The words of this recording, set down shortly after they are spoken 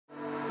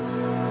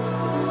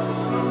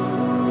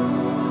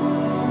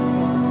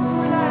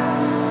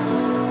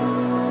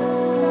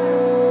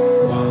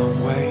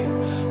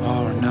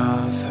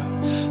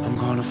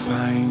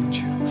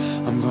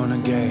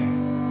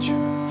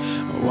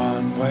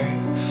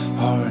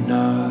or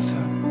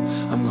another.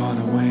 I'm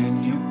gonna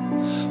win you.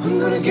 I'm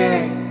gonna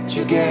get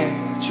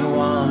you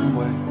one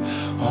way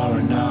or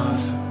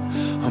another.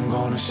 I'm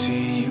gonna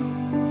see you.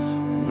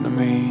 I'm gonna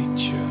meet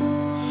you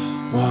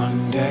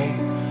one day,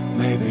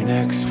 maybe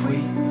next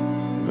week.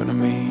 I'm gonna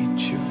meet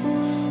you.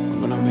 I'm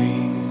gonna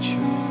meet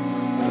you,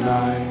 and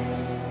I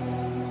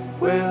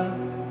will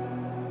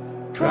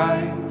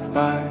drive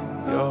by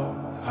your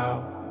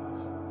house,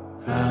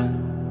 and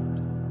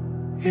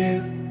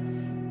if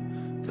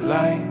the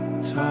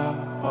lights are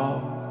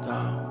all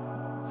down,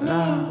 then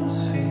I'll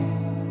see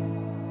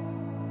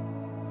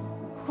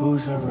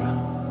who's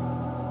around.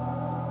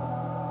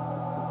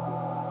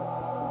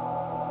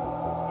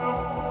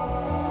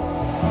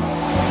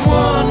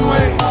 One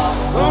way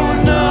or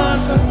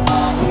another,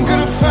 I'm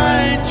gonna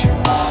find you,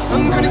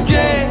 I'm gonna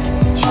get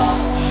you.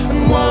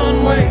 And one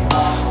way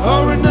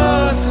or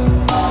another,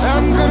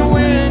 I'm gonna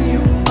win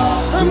you.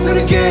 I'm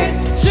gonna get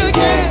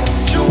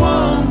you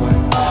one way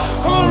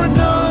or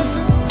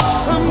another.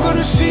 I'm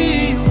gonna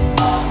see you,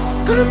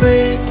 gonna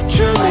meet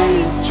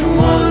you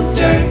one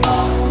day,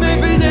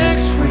 maybe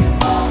next week.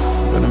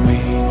 I'm gonna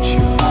meet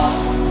you,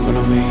 I'm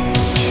gonna meet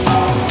you.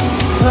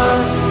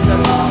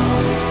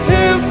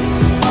 If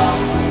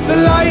the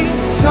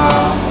lights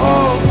are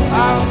all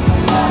out,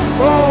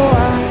 oh,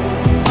 I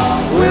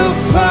will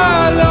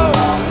follow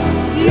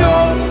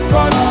your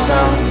bus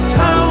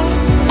downtown,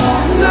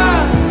 and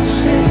I'll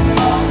see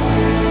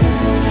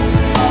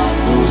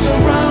who's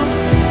around,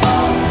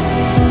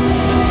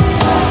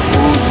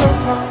 who's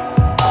around.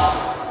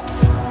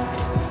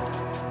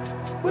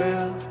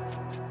 We'll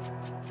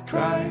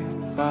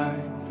drive by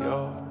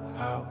your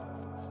house,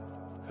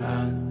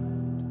 and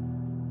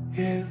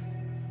if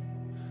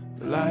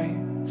the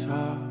lights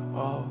are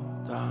all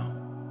down,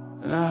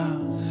 and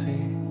I'll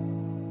see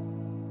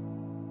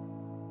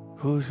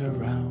who's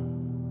around.